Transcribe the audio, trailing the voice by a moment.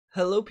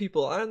Hello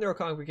people, I'm the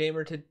Comic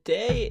Gamer.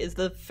 Today is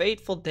the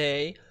fateful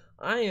day.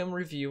 I am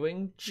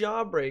reviewing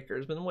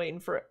Jawbreakers. Been waiting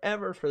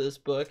forever for this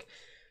book.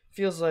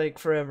 Feels like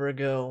forever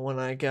ago when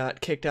I got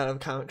kicked out of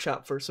the comic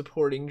shop for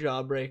supporting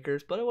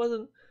Jawbreakers, but it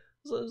wasn't.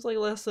 It was like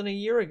less than a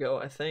year ago,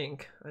 I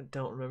think. I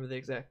don't remember the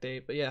exact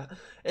date, but yeah.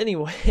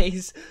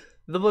 Anyways,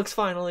 the book's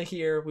finally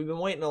here. We've been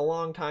waiting a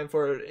long time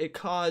for it. It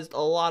caused a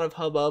lot of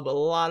hubbub. A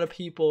lot of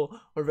people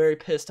were very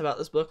pissed about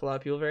this book. A lot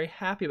of people were very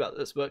happy about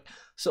this book.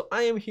 So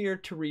I am here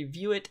to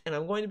review it, and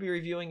I'm going to be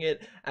reviewing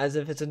it as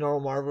if it's a normal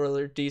Marvel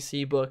or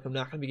DC book. I'm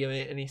not going to be giving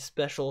it any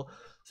special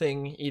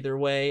thing either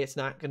way. It's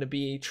not going to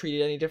be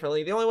treated any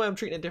differently. The only way I'm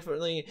treating it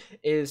differently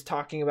is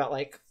talking about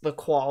like the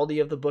quality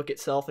of the book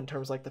itself in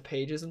terms of like the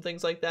pages and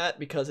things like that,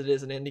 because it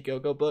is an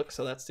Indiegogo book.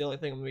 So that's the only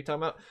thing I'm going to be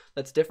talking about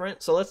that's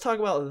different. So let's talk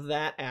about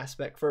that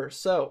aspect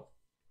first. So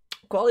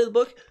quality of the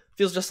book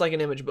feels just like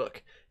an image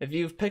book. If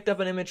you've picked up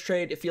an image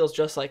trade, it feels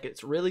just like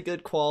it's really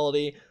good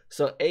quality.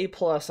 So A+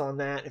 on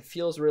that. It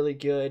feels really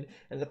good,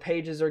 and the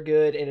pages are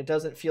good, and it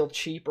doesn't feel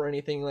cheap or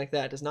anything like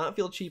that. It does not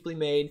feel cheaply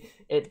made.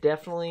 It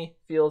definitely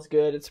feels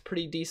good. It's a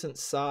pretty decent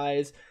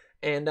size.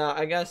 And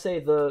I gotta say,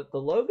 the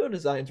logo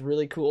design is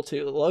really cool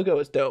too. The logo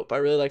is dope. I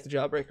really like the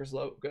Jawbreakers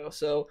logo.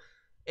 So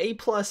A+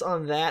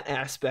 on that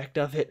aspect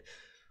of it.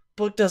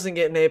 Book doesn't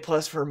get an A+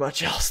 for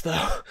much else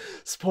though.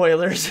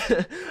 Spoilers.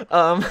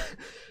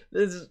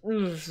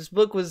 This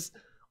book was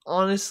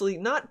honestly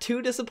not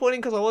too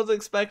disappointing because I wasn't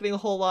expecting a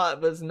whole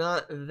lot, but it's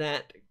not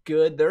that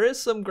good. There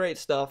is some great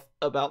stuff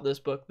about this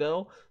book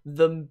though.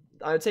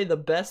 I would say the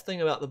best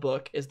thing about the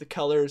book is the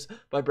colors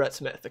by Brett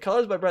Smith. The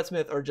colors by Brett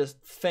Smith are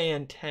just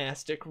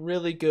fantastic,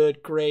 really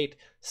good, great,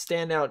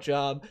 standout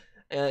job.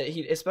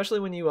 Especially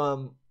when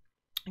you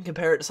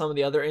compare it to some of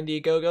the other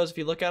Indiegogos, if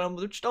you look at them,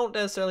 which don't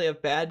necessarily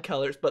have bad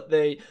colors, but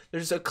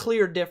there's a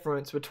clear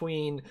difference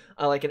between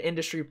like an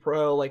industry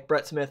pro like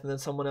Brett Smith and then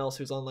someone else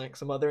who's on like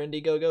some other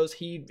Indiegogos.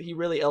 He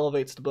really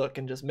elevates the book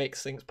and just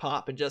makes things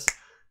pop, and just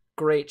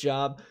great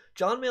job.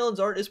 John Malin's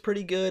art is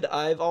pretty good.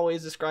 I've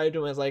always described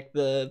him as like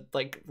the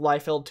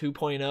Liefeld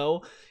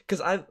 2.0,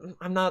 because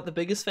I'm not the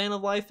biggest fan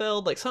of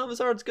Liefeld. Like, some of his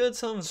art's good,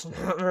 some of it's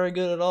not very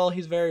good at all.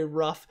 He's very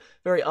rough,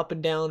 very up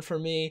and down for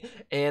me,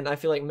 and I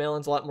feel like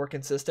Malin's a lot more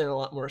consistent, a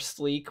lot more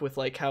sleek with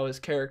like how his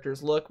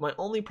characters look. My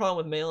only problem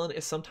with Malin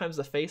is sometimes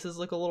the faces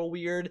look a little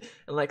weird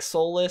and like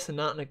soulless and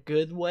not in a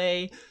good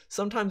way.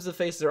 Sometimes the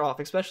faces are off,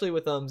 especially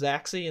with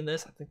Zaxi in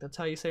this. I think that's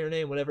how you say her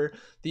name, whatever.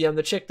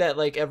 The chick that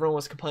like everyone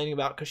was complaining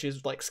about because she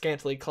was like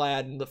scantily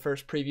clad in the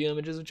first preview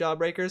images of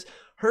Jawbreakers.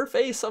 Her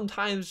face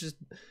sometimes just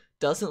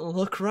doesn't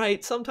look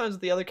right. Sometimes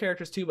with the other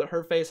characters too, but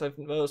her face I've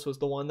noticed was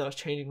the one that was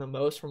changing the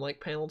most from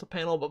like panel to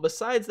panel. But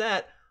besides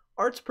that,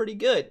 art's pretty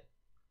good.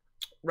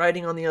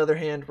 Writing, on the other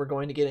hand, we're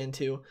going to get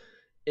into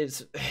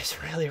is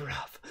really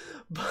rough.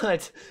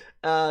 But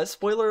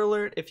spoiler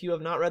alert, if you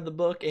have not read the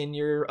book and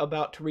you're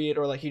about to read it,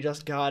 or like you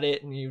just got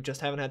it and you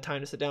just haven't had time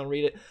to sit down and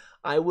read it,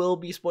 I will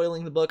be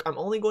spoiling the book. I'm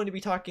only going to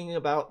be talking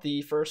about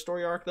the first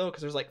story arc though,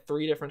 because there's like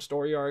 3 different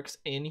story arcs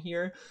in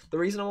here. The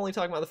reason I'm only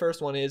talking about the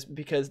first one is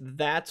because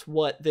that's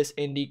what this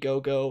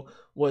Indiegogo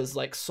was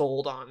like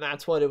sold on.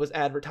 That's what it was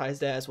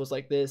advertised as, was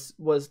like this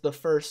was the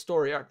first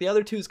story arc. The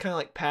other 2 is kind of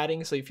like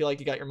padding, so you feel like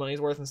you got your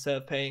money's worth instead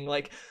of paying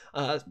like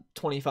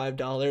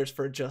 $25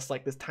 for just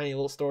like this tiny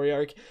little story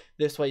arc.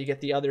 This way you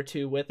get the other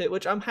 2 with it,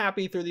 which I'm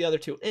happy through the other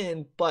 2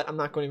 in, but I'm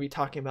not going to be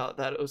talking about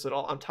that at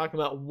all. I'm talking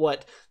about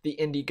what the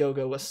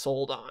Indiegogo was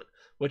sold on,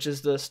 which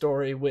is the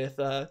story with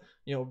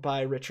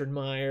by Richard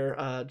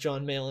Meyer,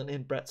 John Malin,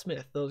 and Brett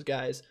Smith. Those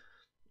guys,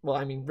 well,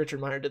 I mean, Richard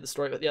Meyer did the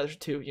story, but the other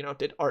 2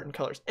 did art and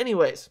colors.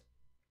 Anyways,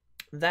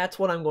 that's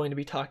what I'm going to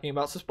be talking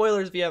about. So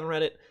spoilers if you haven't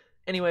read it.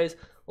 Anyways,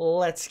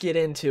 let's get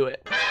into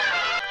it.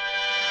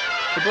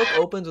 The book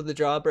opens with the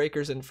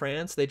Jawbreakers in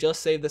France. They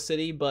just saved the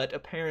city, but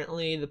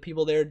apparently the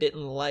people there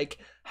didn't like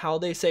how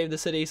they saved the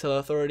city, so the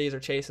authorities are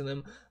chasing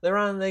them. They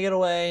run, they get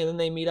away, and then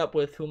they meet up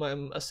with whom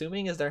I'm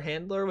assuming is their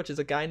handler, which is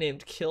a guy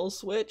named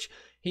Killswitch.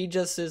 He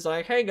just is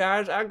like, hey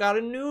guys, I got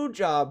a new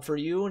job for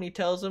you, and he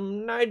tells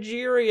them,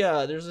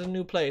 Nigeria, there's a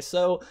new place.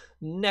 So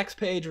next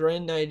page, we're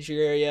in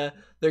Nigeria.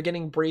 They're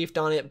getting briefed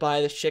on it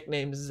by this chick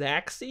named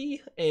Zaxi,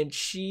 and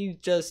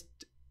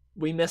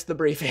we missed the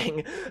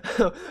briefing,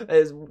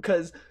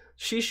 because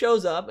she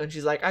shows up and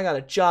she's like, I got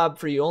a job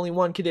for you. Only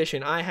one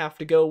condition. I have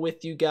to go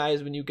with you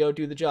guys when you go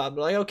do the job.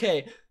 They're like,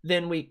 okay.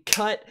 Then we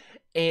cut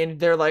and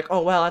they're like, oh,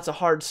 wow, that's a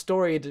hard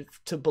story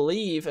to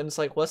believe. And it's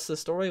like, what's the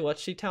story?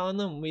 What's she telling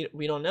them?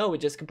 We don't know. We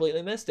just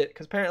completely missed it.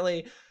 Because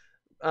apparently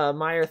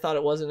Meyer thought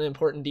it wasn't an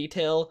important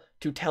detail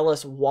to tell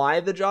us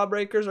why the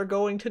Jawbreakers are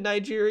going to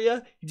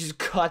Nigeria. He just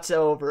cuts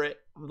over it.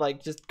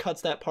 Like, just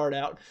cuts that part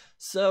out.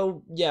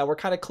 So yeah, we're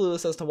kind of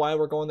clueless as to why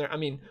we're going there. I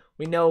mean,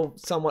 we know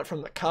somewhat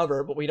from the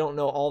cover, but we don't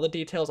know all the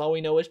details. All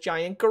we know is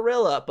giant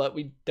gorilla, but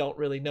we don't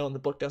really know, and the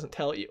book doesn't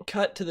tell you.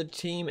 Cut to the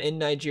team in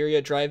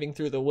Nigeria driving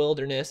through the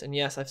wilderness, and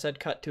yes, I've said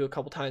cut to a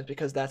couple times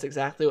because that's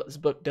exactly what this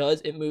book does.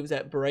 It moves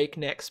at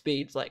breakneck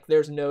speeds. Like,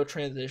 there's no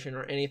transition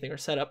or anything or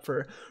setup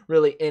for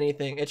really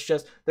anything. It's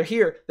just, they're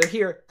here, they're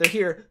here, they're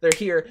here, they're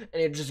here,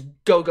 and it just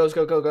goes.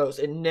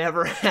 It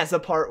never has a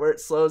part where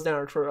it slows down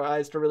or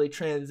tries to really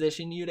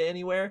transition you to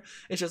anywhere.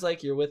 It's just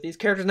like, you're with these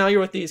characters, now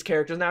you're with these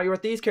characters, now you're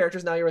with these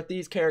characters, now you're with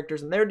these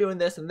characters, and they're doing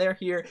this, and they're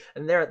here,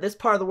 and they're at this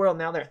part of the world,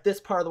 now they're at this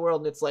part of the world,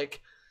 and it's like,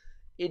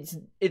 it's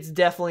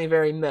definitely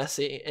very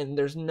messy, and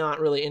there's not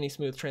really any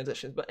smooth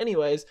transitions. But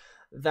anyways,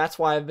 that's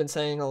why I've been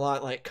saying a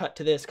lot, like, cut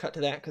to this, cut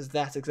to that, because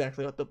that's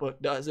exactly what the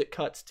book does. It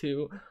cuts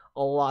to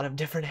a lot of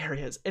different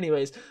areas.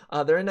 Anyways,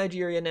 they're in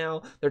Nigeria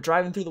now. They're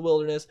driving through the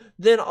wilderness.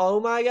 Then, oh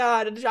my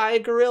god, a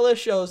giant gorilla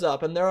shows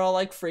up, and they're all,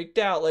 like, freaked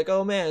out, like,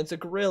 oh man, it's a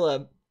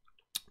gorilla.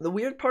 The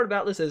weird part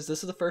about this is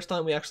the first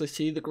time we actually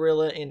see the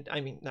gorilla, and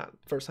I mean, not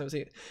first time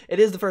seeing it. It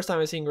is the first time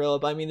I've seen gorilla,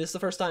 but I mean, this is the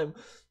first time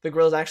the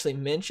gorilla's actually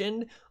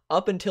mentioned.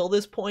 Up until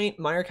this point,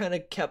 Meyer kind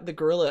of kept the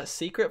gorilla a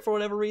secret for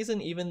whatever reason,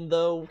 even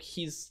though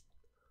he's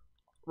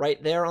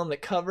right there on the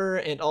cover,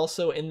 and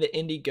also in the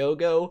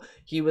Indiegogo,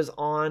 he was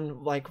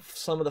on like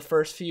some of the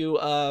first few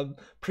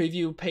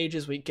preview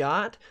pages we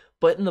got.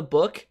 But in the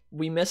book,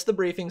 we missed the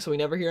briefing, so we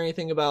never hear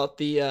anything about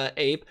the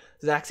ape.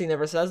 Zaxi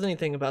never says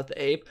anything about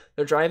the ape.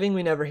 They're driving,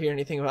 we never hear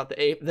anything about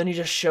the ape. Then he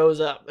just shows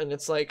up, and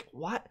it's like,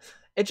 what?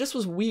 It just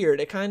was weird.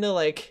 It kind of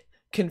like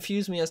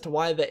confused me as to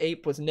why the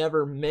ape was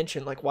never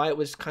mentioned, like why it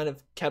was kind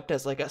of kept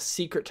as like a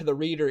secret to the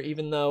reader,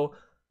 even though,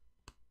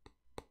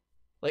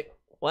 like,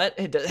 what?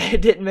 It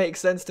didn't make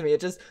sense to me.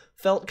 It just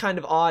felt kind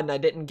of odd, and I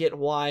didn't get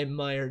why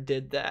Meyer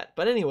did that.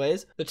 But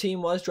anyways, the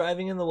team was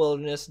driving in the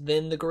wilderness.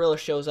 Then the gorilla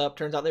shows up.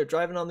 Turns out they're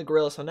driving on the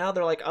gorilla, so now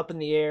they're like up in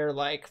the air,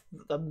 like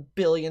a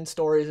billion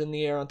stories in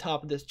the air on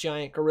top of this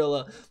giant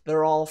gorilla.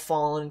 They're all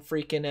falling,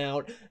 freaking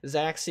out.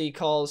 Zaxi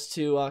calls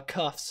to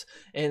Cuffs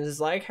and is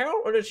like,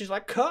 help, or she's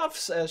like,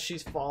 Cuffs, as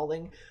she's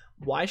falling.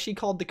 Why she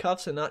called the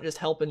Cuffs and not just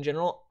help in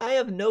general, I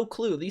have no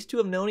clue. These two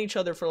have known each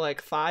other for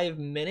like 5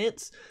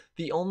 minutes.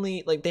 The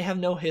only, like, they have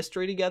no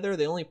history together.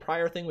 The only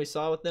prior thing we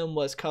saw with them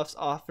was Cuffs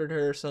offered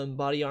her some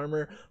body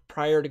armor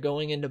prior to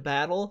going into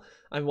battle.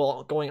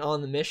 Well, going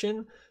on the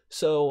mission.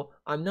 So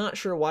I'm not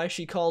sure why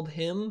she called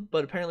him,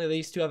 but apparently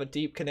these two have a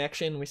deep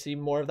connection. We see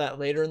more of that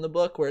later in the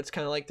book, where it's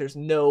kind of like there's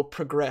no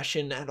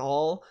progression at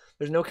all.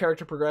 There's no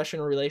character progression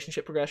or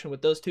relationship progression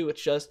with those two.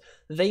 It's just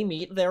they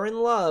meet, they're in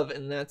love,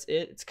 and that's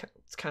it.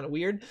 It's kind of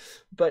weird.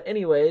 But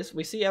anyways,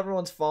 we see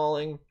everyone's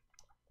falling,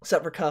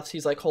 except for Cuffs.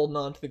 He's like holding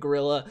on to the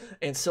gorilla,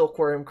 and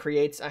Silkworm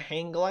creates a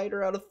hang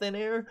glider out of thin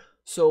air.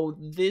 So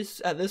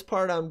at this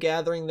part, I'm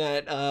gathering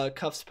that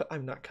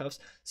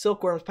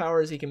Silkworm's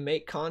power is he can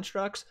make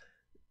constructs.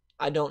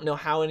 I don't know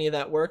how any of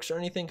that works or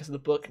anything, because the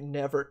book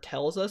never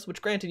tells us,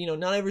 which granted, you know,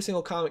 not every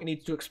single comic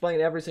needs to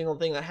explain every single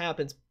thing that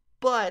happens,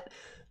 but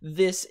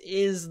this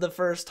is the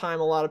first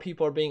time a lot of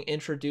people are being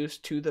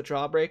introduced to the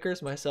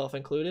Jawbreakers, myself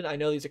included. I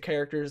know these are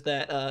characters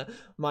that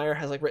Meyer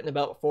has like written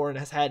about before and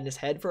has had in his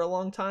head for a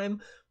long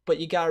time, but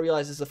you gotta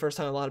realize this is the first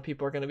time a lot of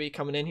people are going to be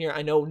coming in here.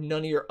 I know none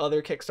of your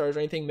other Kickstarters or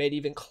anything made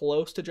even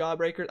close to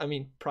Jawbreakers. I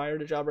mean, prior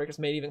to Jawbreakers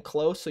made even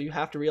close, so you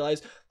have to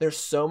realize there's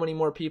so many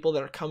more people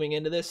that are coming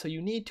into this, so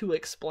you need to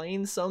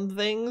explain some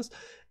things.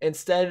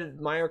 Instead,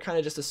 Meyer kind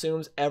of just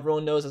assumes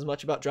everyone knows as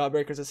much about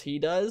Jawbreakers as he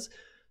does.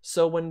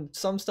 So when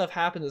some stuff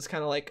happens, it's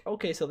kind of like,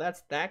 okay, so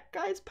that's that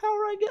guy's power,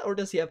 I get, or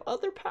does he have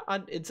other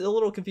power? It's a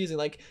little confusing.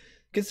 Like,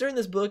 considering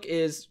this book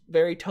is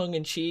very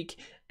tongue-in-cheek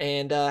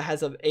and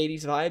has an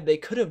 80s vibe, they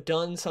could have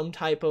done some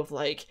type of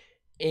like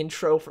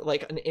intro for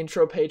like an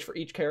intro page for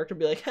each character,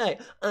 be like, hey,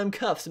 I'm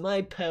Cuffs,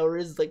 my power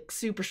is like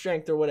super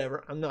strength or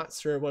whatever. I'm not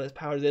sure what his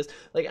powers is.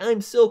 Like,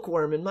 I'm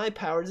Silkworm and my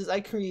powers is I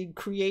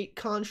create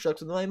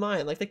constructs with my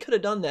mind. Like, they could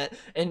have done that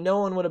and no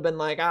one would have been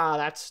like, ah,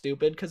 that's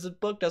stupid, because the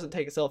book doesn't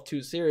take itself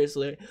too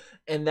seriously,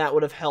 and that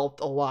would have helped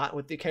a lot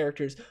with the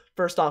characters.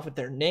 First off, with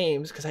their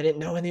names, because I didn't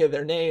know any of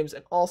their names,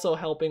 and also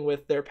helping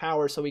with their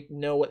powers so we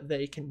know what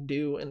they can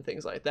do and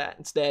things like that.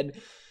 Instead,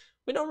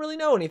 we don't really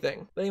know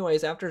anything. But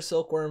anyways, after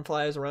Silkworm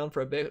flies around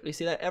for a bit, we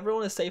see that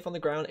everyone is safe on the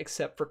ground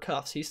except for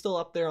Cuffs. He's still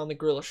up there on the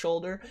gorilla's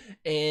shoulder,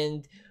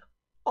 and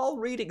I'll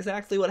read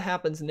exactly what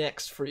happens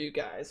next for you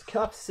guys.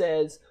 Cuffs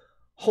says,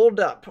 hold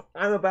up,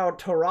 I'm about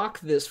to rock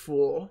this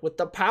fool with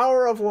the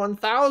power of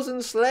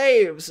 1,000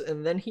 slaves,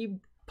 and then he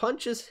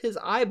punches his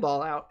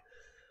eyeball out.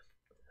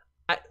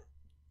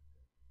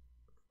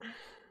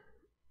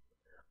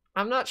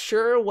 I'm not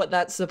sure what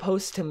that's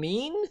supposed to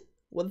mean.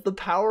 With the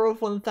power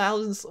of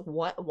 1,000,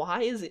 what?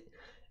 Why is it?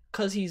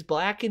 Because he's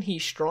black and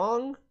he's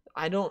strong?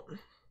 I don't.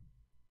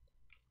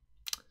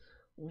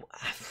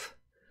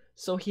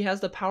 So he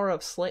has the power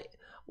of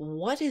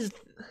What is?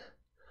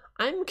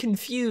 I'm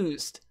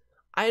confused.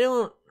 I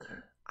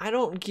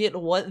don't get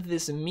what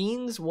this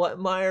means. What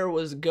Meyer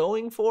was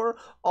going for.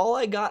 All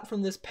I got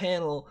from this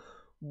panel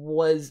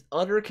was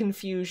utter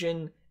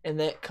confusion, and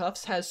that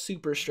Cuffs has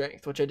super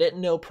strength, which I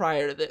didn't know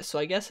prior to this. So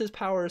I guess his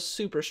power is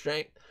super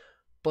strength.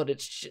 but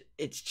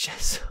it's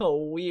just so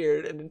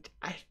weird, and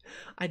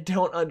I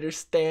don't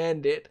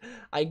understand it.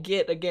 I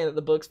get, again, that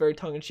the book's very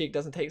tongue-in-cheek,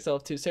 doesn't take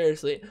itself too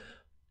seriously,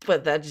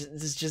 but that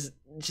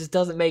just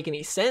doesn't make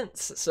any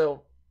sense.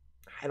 So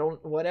I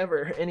don't,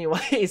 whatever.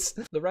 Anyways,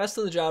 the rest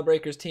of the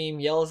Jawbreakers team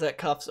yells at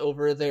Cuffs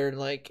over their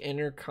like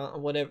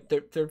intercom, whatever,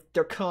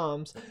 their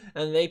comms,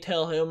 and they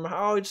tell him,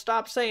 "Oh,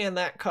 stop saying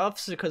that,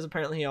 Cuffs," because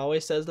apparently he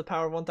always says the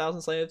power of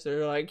 1,000 slaves.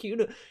 They're like,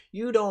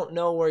 you don't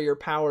know where your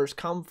powers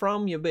come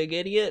from, you big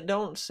idiot.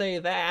 Don't say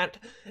that.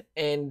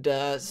 And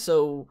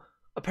so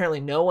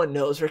apparently no one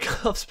knows where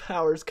Cuffs'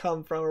 powers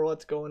come from or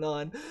what's going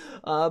on.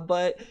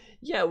 But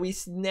yeah, we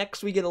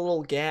get a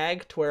little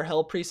gag to where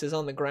Hell Priest is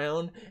on the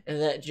ground,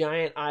 and that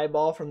giant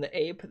eyeball from the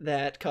ape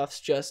that Cuffs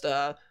just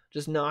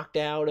knocked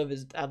out of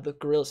the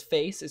gorilla's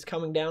face is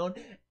coming down,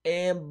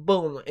 and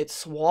boom, it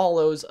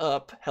swallows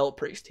up Hell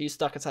Priest. He's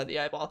stuck inside the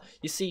eyeball.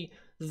 You see,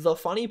 the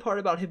funny part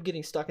about him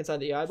getting stuck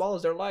inside the eyeball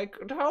is they're like,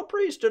 "Hell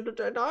Priest,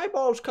 an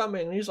eyeball's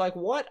coming," and he's like,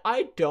 "What?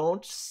 I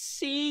don't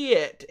see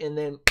it," and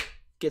then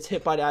gets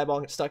hit by the eyeball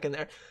and gets stuck in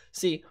there.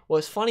 See,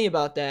 what's funny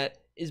about that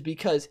is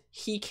because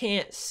he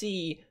can't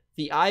see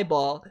the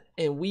eyeball,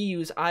 and we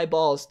use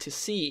eyeballs to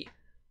see.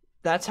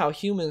 That's how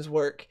humans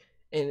work,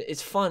 and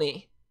it's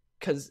funny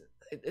because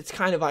it's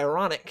kind of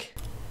ironic.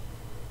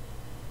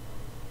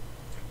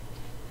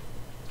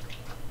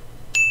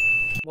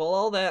 Well,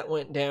 all that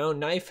went down,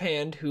 Knife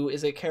Hand, who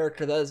is a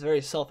character that is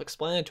very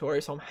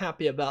self-explanatory, so I'm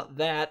happy about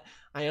that.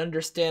 I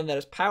understand that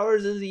his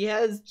powers is he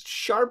has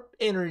sharp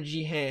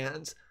energy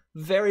hands.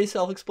 Very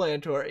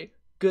self-explanatory.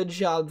 Good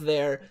job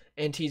there,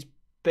 and he's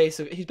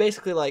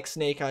basically like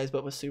Snake Eyes,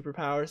 but with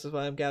superpowers, is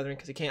what I'm gathering,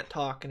 because he can't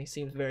talk, and he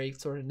seems very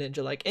sort of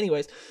ninja-like.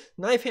 Anyways,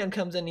 Knife Hand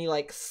comes in, he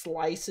like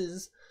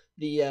slices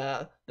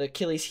the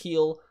Achilles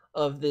heel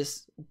of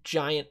this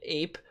giant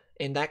ape,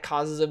 and that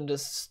causes him to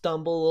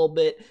stumble a little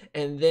bit,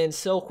 and then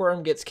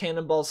Silkworm gets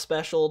cannonball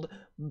specialed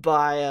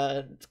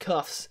by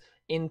Cuffs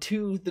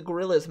into the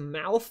gorilla's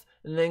mouth,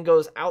 and then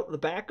goes out the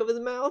back of his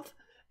mouth,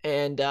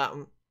 and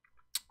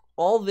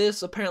all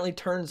this apparently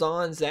turns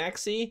on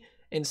Zaxi.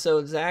 And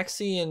so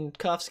Zaxi and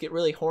Cuffs get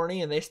really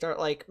horny, and they start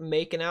like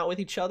making out with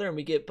each other.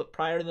 And but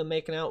prior to them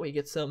making out, we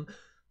get some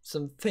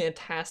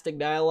fantastic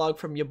dialogue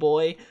from your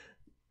boy.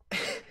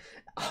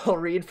 I'll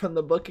read from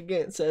the book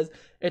again. It says,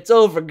 "It's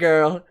over,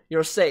 girl.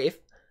 You're safe."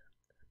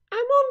 "I'm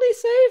only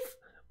safe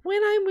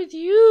when I'm with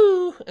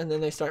you." And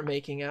then they start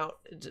making out.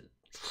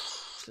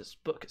 This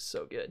book is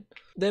so good.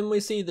 Then we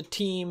see the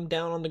team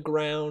down on the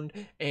ground,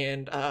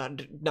 and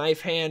Knife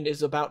Hand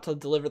is about to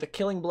deliver the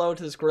killing blow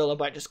to this gorilla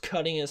by just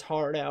cutting his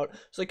heart out.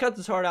 So he cuts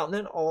his heart out, and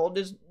then all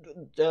this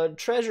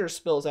treasure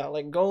spills out,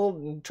 like gold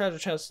and treasure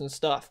chests and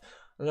stuff.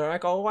 And they're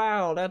like, "Oh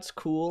wow, that's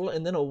cool."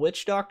 And then a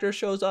witch doctor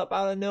shows up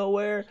out of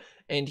nowhere,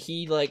 and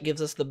he like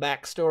gives us the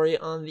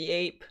backstory on the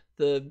ape.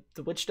 The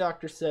witch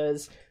doctor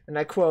says, and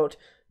I quote,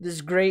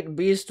 "This great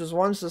beast was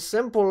once a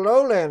simple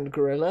lowland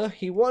gorilla.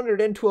 He wandered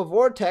into a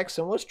vortex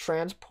and was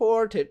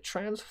transported,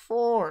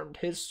 transformed,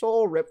 his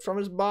soul ripped from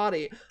his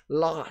body,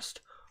 lost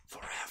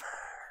forever."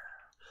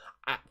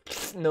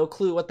 No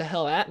clue what the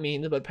hell that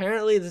means, but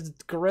apparently this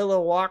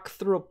gorilla walked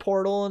through a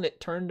portal and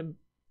it turned him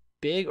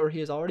big, or he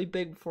was already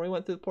big before he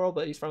went through the portal,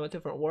 but he's from a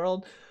different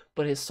world.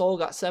 But his soul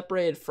got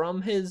separated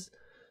from his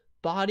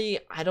body.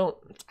 I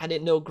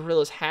didn't know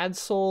gorillas had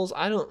souls.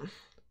 I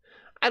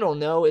don't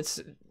know. It's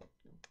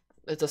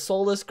a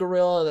soulless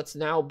gorilla that's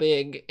now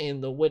big,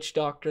 and the witch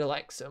doctor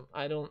likes him.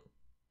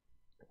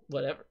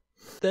 Whatever.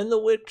 Then the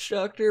witch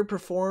doctor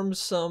performs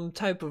some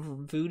type of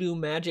voodoo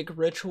magic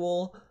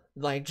ritual,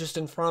 like just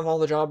in front of all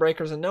the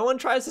Jawbreakers, and no one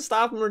tries to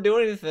stop him or do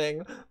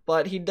anything,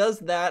 but he does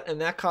that,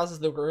 and that causes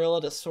the gorilla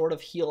to sort of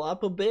heal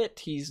up a bit.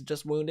 He's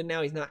just wounded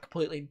now. He's not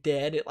completely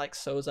dead. It like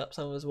sews up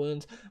some of his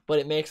wounds, but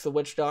it makes the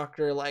witch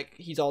doctor like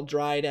he's all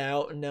dried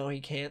out, and now he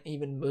can't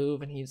even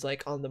move, and he's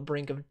like on the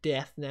brink of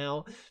death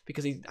now,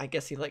 because I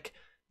guess he like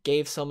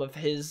gave some of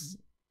his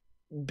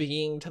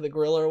being to the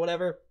gorilla or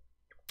whatever.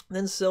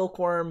 Then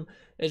Silkworm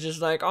is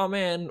just like, "Oh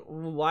man,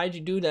 why'd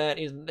you do that?"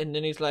 And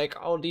then he's like,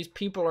 "Oh, these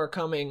people are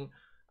coming.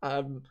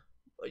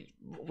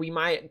 We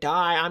might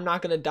die. I'm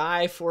not gonna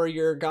die for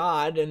your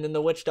god." And then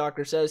the witch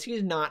doctor says,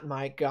 "He's not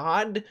my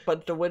god."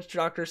 But the witch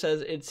doctor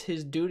says it's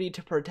his duty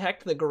to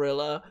protect the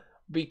gorilla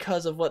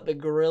because of what the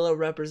gorilla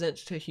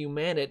represents to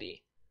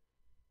humanity.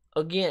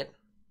 Again,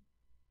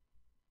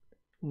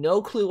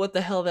 no clue what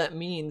the hell that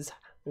means.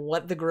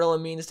 What the gorilla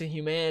means to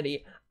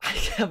humanity, I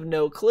have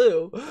no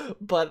clue,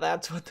 but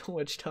that's what the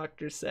witch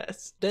doctor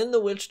says. Then the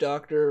witch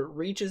doctor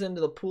reaches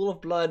into the pool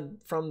of blood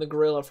from the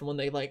gorilla from when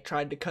they like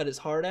tried to cut his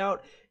heart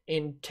out,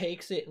 and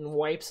takes it and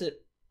wipes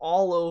it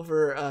all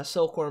over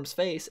Silkworm's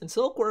face. And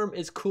Silkworm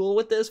is cool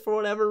with this for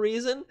whatever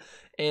reason,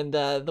 and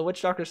the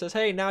witch doctor says,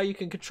 "Hey, now you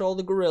can control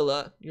the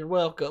gorilla. You're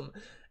welcome."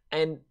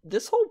 And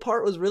this whole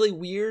part was really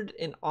weird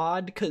and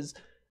odd, because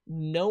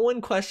no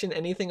one questioned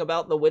anything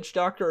about the witch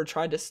doctor or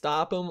tried to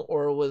stop him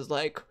or was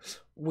like,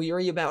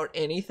 weary about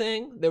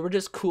anything. They were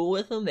just cool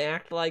with him. They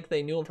acted like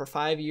they knew him for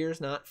 5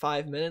 years, not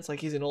 5 minutes, like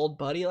he's an old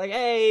buddy. Like,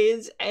 hey,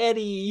 it's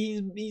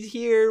Eddie. He's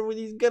here.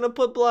 He's gonna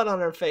put blood on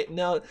our face.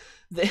 No,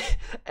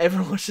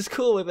 everyone was just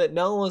cool with it.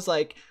 No one was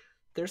like,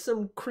 there's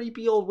some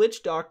creepy old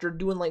witch doctor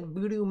doing like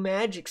voodoo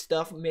magic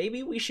stuff.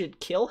 Maybe we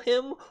should kill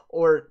him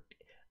or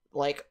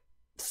like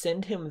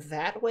send him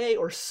that way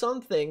or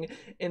something.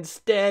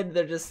 Instead,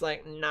 they're just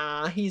like,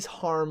 nah, he's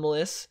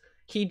harmless.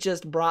 He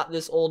just brought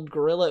this old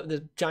gorilla,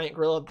 this giant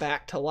gorilla,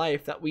 back to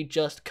life that we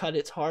just cut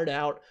its heart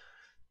out.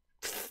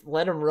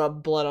 Let him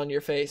rub blood on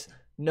your face.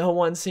 No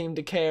one seemed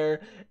to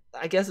care.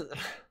 I guess,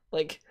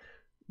 like,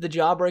 the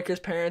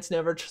Jawbreakers' parents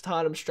never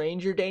taught him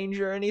stranger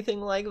danger or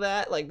anything like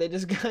that. Like, they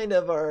just kind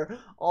of are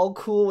all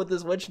cool with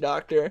this witch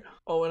doctor.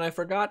 Oh, and I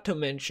forgot to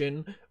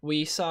mention,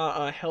 we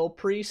saw a Hell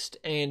Priest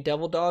and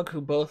Devil Dog, who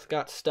both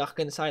got stuck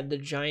inside the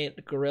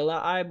giant gorilla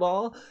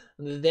eyeball.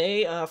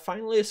 They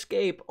finally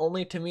escape,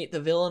 only to meet the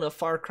villain of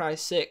Far Cry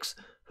 6,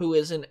 who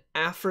is an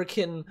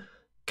African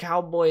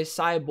cowboy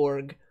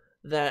cyborg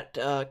that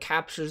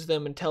captures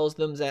them and tells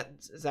them that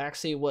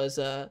Zaxi was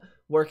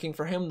working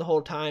for him the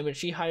whole time, and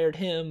she hired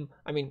him.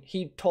 I mean,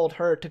 he told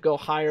her to go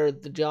hire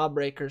the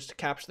Jawbreakers to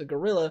capture the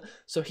gorilla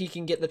so he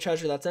can get the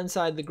treasure that's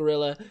inside the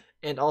gorilla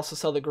and also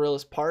sell the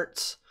gorilla's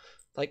parts.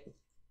 Like,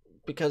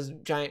 because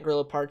giant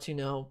gorilla parts, you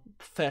know,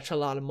 fetch a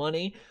lot of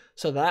money.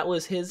 So that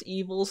was his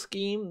evil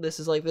scheme. This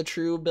is like the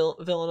true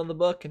villain of the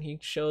book, and he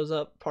shows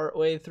up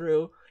partway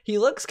through. He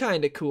looks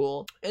kind of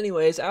cool.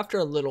 Anyways, after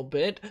a little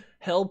bit,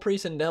 Hell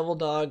Priest and Devil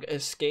Dog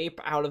escape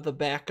out of the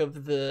back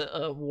of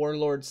the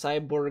Warlord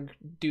Cyborg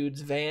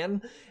dude's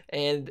van,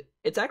 and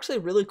it's actually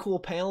a really cool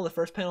panel, the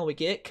first panel we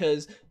get,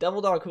 because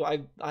Devil Dog, who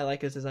I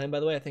like his design,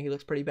 by the way, I think he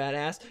looks pretty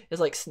badass, is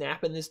like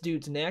snapping this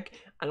dude's neck.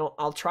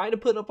 I'll try to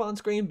put it up on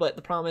screen, but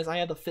the problem is I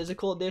have the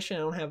physical edition, I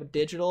don't have a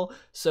digital,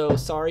 so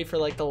sorry for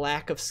like the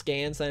lack of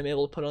scans that I'm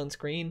able to put on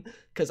screen,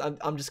 because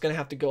I'm just gonna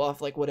have to go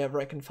off like whatever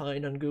I can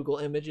find on Google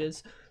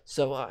Images.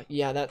 So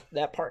yeah,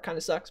 that part kind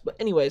of sucks. But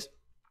anyways,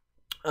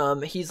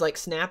 he's like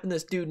snapping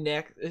this dude's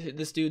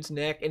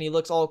neck, and he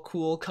looks all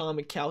cool, calm,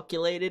 and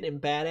calculated,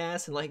 and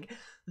badass. And like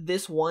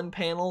this one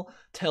panel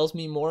tells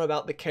me more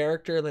about the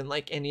character than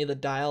like any of the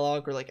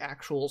dialogue or like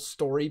actual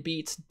story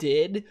beats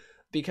did,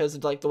 because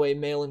of like the way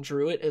Malin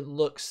drew it. It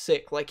looks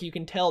sick. Like you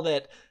can tell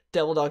that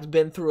Devil Dog's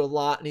been through a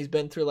lot, and he's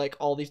been through like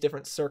all these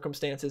different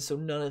circumstances, so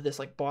none of this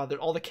like bothered.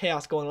 All the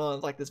chaos going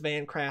on, like this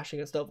van crashing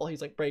and stuff while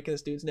he's like breaking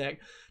this dude's neck,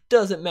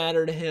 doesn't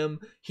matter to him.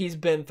 He's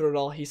been through it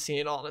all, he's seen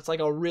it all, and it's like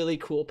a really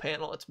cool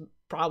panel. It's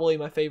probably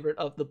my favorite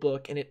of the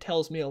book, and it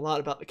tells me a lot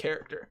about the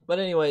character. But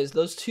anyways,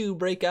 those two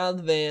break out of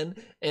the van,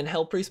 and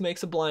Hell Priest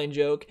makes a blind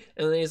joke,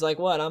 and then he's like,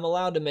 what, I'm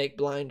allowed to make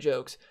blind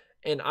jokes.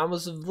 And I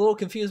was a little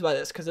confused by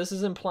this, because this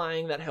is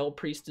implying that Hell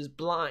Priest is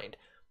blind.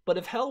 But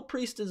if Hell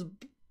Priest is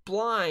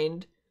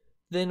blind,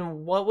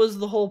 then what was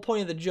the whole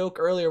point of the joke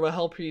earlier where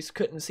Hell Priest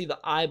couldn't see the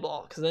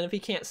eyeball? Because then if he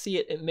can't see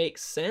it, it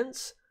makes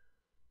sense.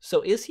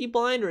 So is he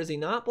blind or is he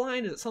not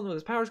blind? Is it something with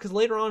his powers? Because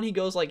later on he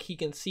goes like he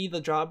can see the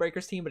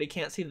Jawbreakers team, but he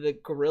can't see the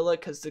gorilla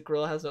because the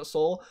gorilla has no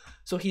soul.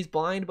 So he's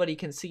blind, but he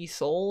can see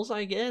souls,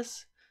 I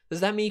guess?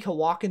 Does that mean he can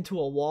walk into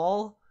a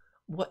wall?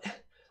 What?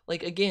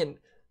 Like, again,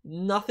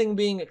 nothing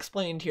being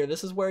explained here.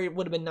 This is where it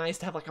would have been nice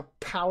to have like a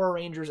Power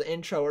Rangers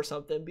intro or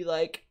something. Be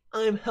like,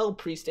 I'm Hell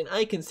Priest and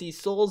I can see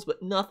souls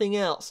but nothing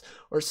else,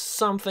 or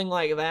something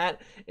like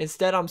that.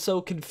 Instead, I'm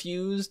so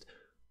confused.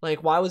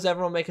 Like, why was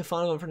everyone making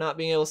fun of him for not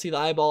being able to see the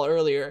eyeball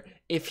earlier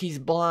if he's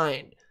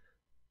blind?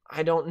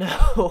 I don't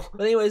know.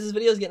 But anyways, this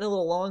video is getting a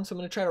little long, so I'm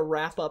going to try to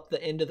wrap up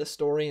the end of the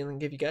story and then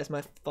give you guys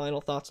my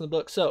final thoughts on the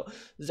book. So,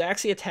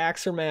 Zaxi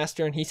attacks her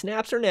master and he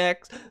snaps her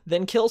neck.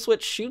 Then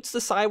Killswitch shoots the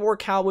cyborg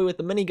cowboy with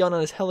the minigun on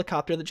his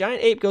helicopter. The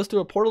giant ape goes through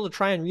a portal to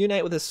try and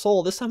reunite with his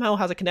soul. This somehow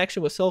has a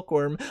connection with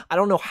Silkworm. I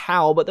don't know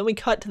how, but then we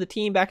cut to the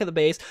team back at the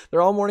base.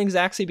 They're all mourning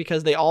Zaxi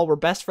because they all were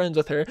best friends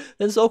with her.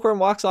 Then Silkworm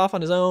walks off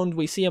on his own.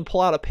 We see him pull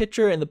out a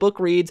picture, and the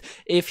book reads,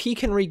 if he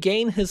can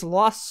regain his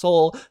lost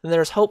soul, then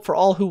there's hope for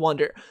all who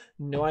wonder.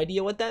 No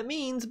idea what that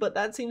means, but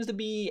that seems to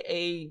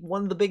be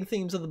one of the big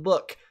themes of the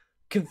book.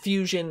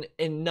 Confusion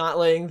and not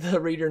letting the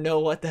reader know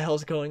what the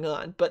hell's going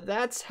on. But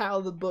that's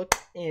how the book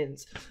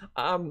ends.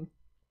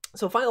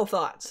 So final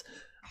thoughts.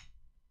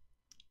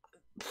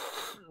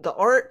 The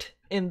art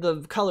and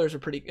the colors are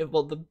pretty,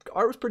 well, the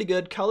art was pretty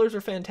good. Colors are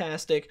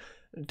fantastic.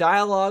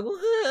 Dialogue,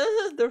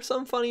 there were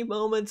some funny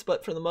moments,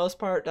 but for the most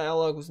part,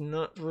 dialogue was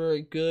not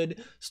very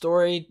good.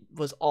 Story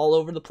was all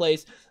over the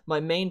place.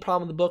 My main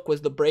problem with the book was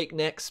the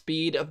breakneck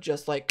speed of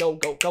just like, go,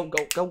 go, go,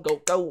 go, go,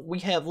 go, go. We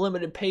have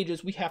limited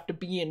pages. We have to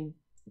be in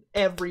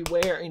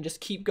everywhere and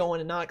just keep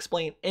going and not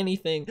explain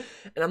anything.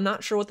 And I'm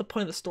not sure what the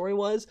point of the story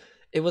was.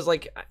 It was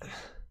like,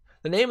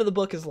 the name of the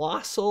book is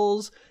Lost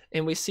Souls,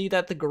 and we see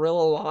that the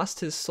gorilla lost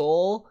his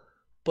soul,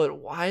 but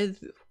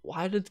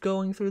why did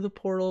going through the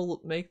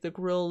portal make the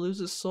gorilla lose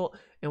his soul?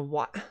 And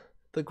why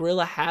the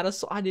gorilla had a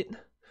soul?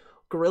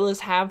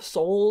 Gorillas have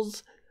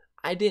souls.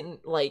 I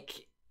didn't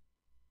like,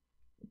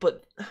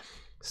 but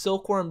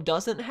Silkworm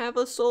doesn't have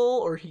a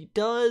soul, or he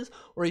does,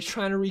 or he's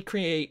trying to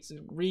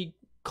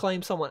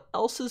claim someone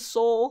else's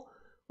soul,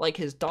 like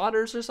his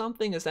daughter's or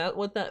something. Is that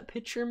what that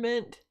picture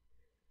meant?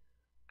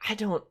 I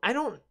don't,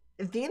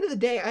 at the end of the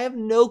day, I have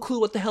no clue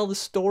what the hell the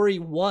story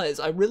was.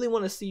 I really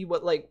want to see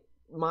what, like,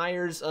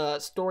 Meyer's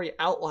story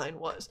outline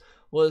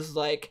was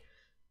like,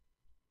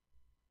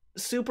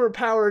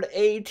 superpowered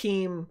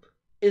A-team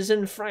is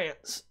in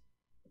France.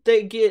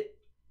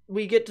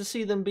 We get to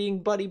see them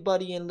being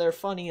buddy-buddy and they're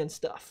funny and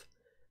stuff.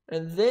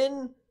 And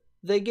then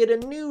they get a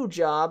new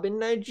job in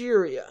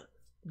Nigeria.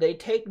 They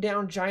take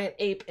down Giant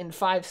Ape in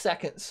 5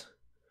 seconds.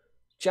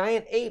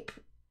 Giant Ape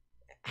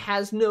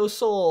has no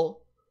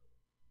soul.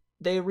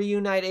 They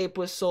reunite Ape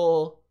with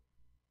soul.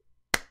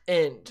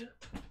 End.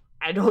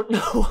 I don't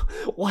know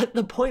what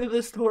the point of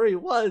this story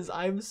was.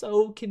 I'm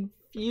so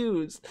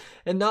confused.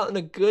 And not in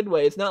a good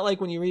way. It's not like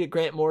when you read a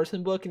Grant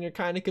Morrison book and you're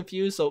kind of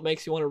confused, so it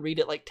makes you want to read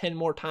it like 10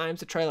 more times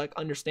to try to like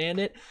understand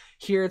it.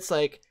 Here it's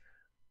like,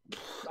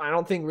 I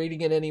don't think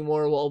reading it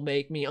anymore will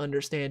make me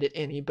understand it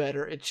any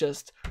better. It's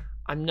just,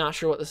 I'm not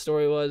sure what the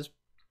story was.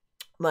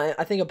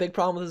 I think a big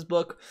problem with this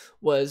book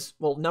was,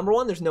 well, number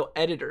one, there's no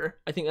editor.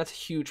 I think that's a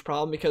huge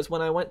problem, because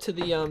when I went to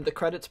the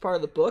credits part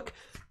of the book,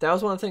 that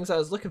was one of the things I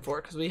was looking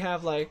for, because we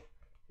have like,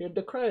 here's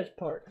the credits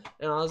part,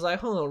 and I was like,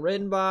 hold on,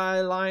 written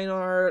by, line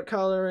art,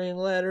 coloring,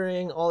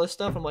 lettering, all this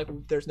stuff. I'm like,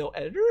 there's no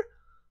editor?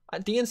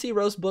 DNC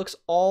roasts books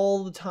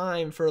all the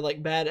time for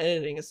like bad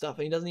editing and stuff,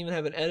 and he doesn't even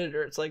have an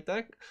editor. It's like,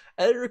 that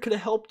editor could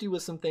have helped you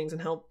with some things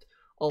and helped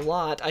a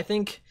lot. I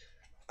think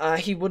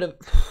he would have,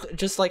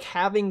 just like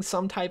having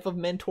some type of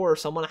mentor or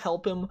someone to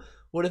help him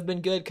would have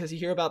been good, because you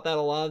hear about that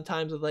a lot of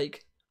times with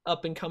like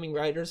up and coming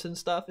writers and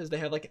stuff, is they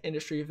have like an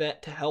industry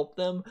vet to help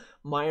them.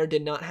 Meyer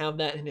did not have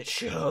that, and it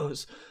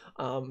shows,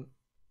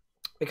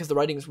 because the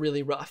writing is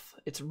really rough.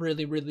 It's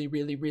really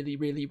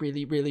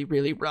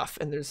rough,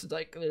 and there's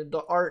like,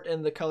 the art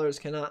and the colors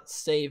cannot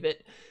save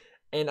it.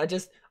 And I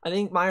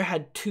think Meyer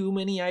had too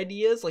many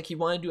ideas. Like, he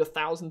wanted to do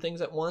 1,000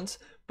 things at once,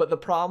 but the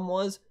problem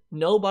was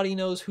nobody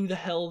knows who the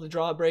hell the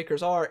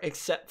Jawbreakers are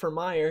except for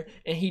Meyer,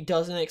 and he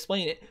doesn't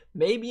explain it.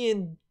 Maybe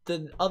in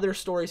the other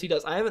stories he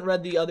does. I haven't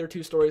read the other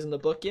 2 stories in the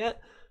book yet,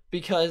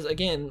 because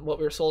again, what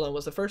we were sold on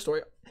was the first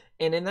story.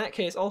 And in that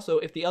case also,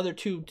 if the other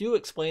 2 do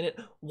explain it,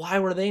 why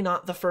were they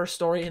not the first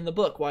story in the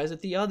book? Why is it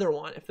the other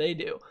one if they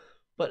do?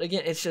 But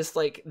again, it's just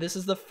like, this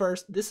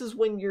is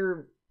when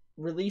you're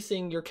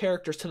releasing your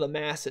characters to the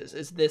masses,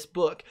 is this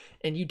book,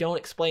 and you don't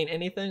explain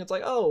anything. It's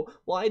like, oh,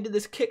 well, I did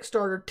this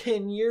Kickstarter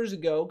 10 years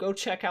ago, go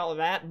check out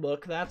that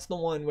book, that's the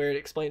one where it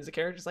explains the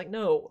characters. Like,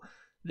 no,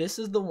 this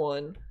is the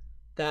one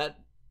that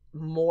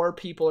more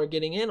people are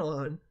getting in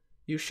on.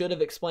 You should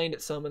have explained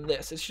it some in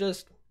this. It's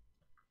just,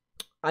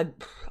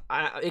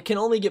 it can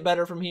only get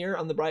better from here.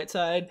 On the bright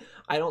side,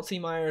 I don't see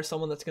Meyer as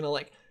someone that's gonna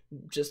like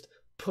just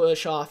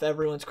push off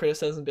everyone's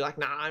criticism and be like,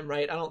 nah, I'm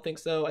right. I don't think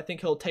so. I think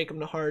he'll take them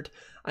to heart.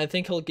 I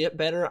think he'll get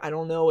better. I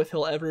don't know if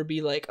he'll ever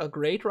be like a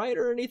great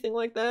writer or anything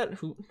like that.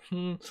 Who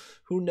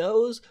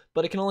knows?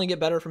 But it can only get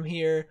better from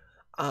here.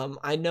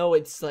 I know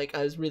it's like,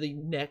 I was really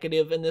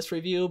negative in this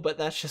review, but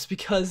that's just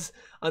because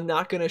I'm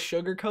not going to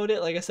sugarcoat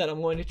it. Like I said,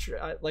 I'm going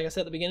to like I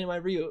said at the beginning of my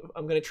review,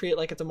 I'm going to treat it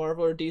like it's a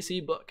Marvel or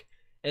DC book.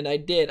 And I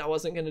did. I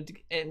wasn't going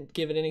to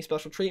give it any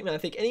special treatment. I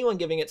think anyone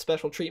giving it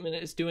special treatment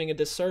is doing a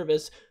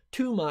disservice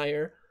to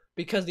Meyer,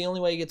 because the only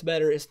way it gets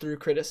better is through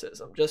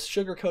criticism. Just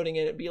sugarcoating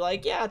it and be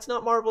like, yeah, it's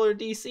not Marvel or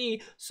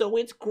DC, so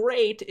it's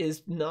great,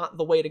 is not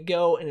the way to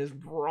go and is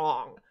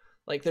wrong.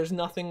 Like, there's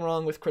nothing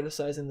wrong with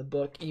criticizing the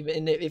book.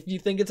 Even if you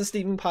think it's a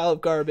steaming pile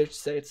of garbage,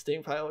 say it's a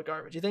steaming pile of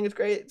garbage. You think it's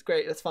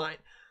great, that's fine.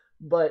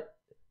 But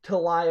to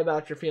lie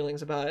about your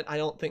feelings about it, I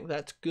don't think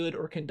that's good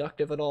or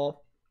conductive at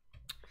all.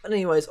 But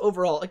anyways,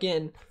 overall,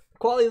 again,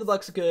 quality of the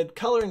book's good.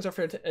 Colorings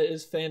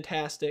is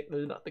fantastic.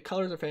 The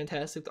colors are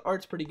fantastic. The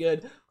art's pretty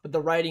good, but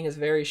the writing is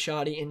very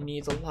shoddy and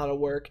needs a lot of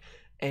work.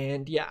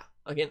 And yeah,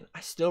 again,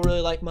 I still really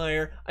like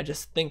Meyer. I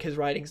just think his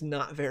writing's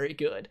not very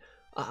good.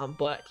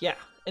 But yeah,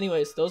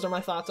 anyways, those are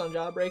my thoughts on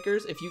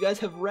Jawbreakers. If you guys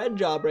have read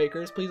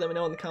Jawbreakers, please let me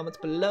know in the comments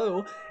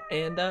below.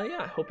 And yeah,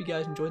 I hope you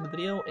guys enjoyed the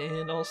video,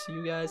 and I'll see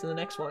you guys in the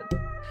next one.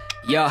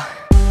 Yeah.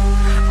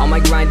 On my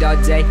grind all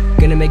day,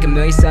 gonna make $1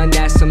 million, son,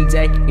 that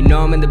someday. You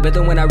know I'm in the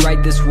building when I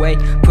write this way.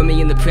 Put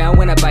me in the ground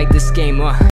when I bite this game,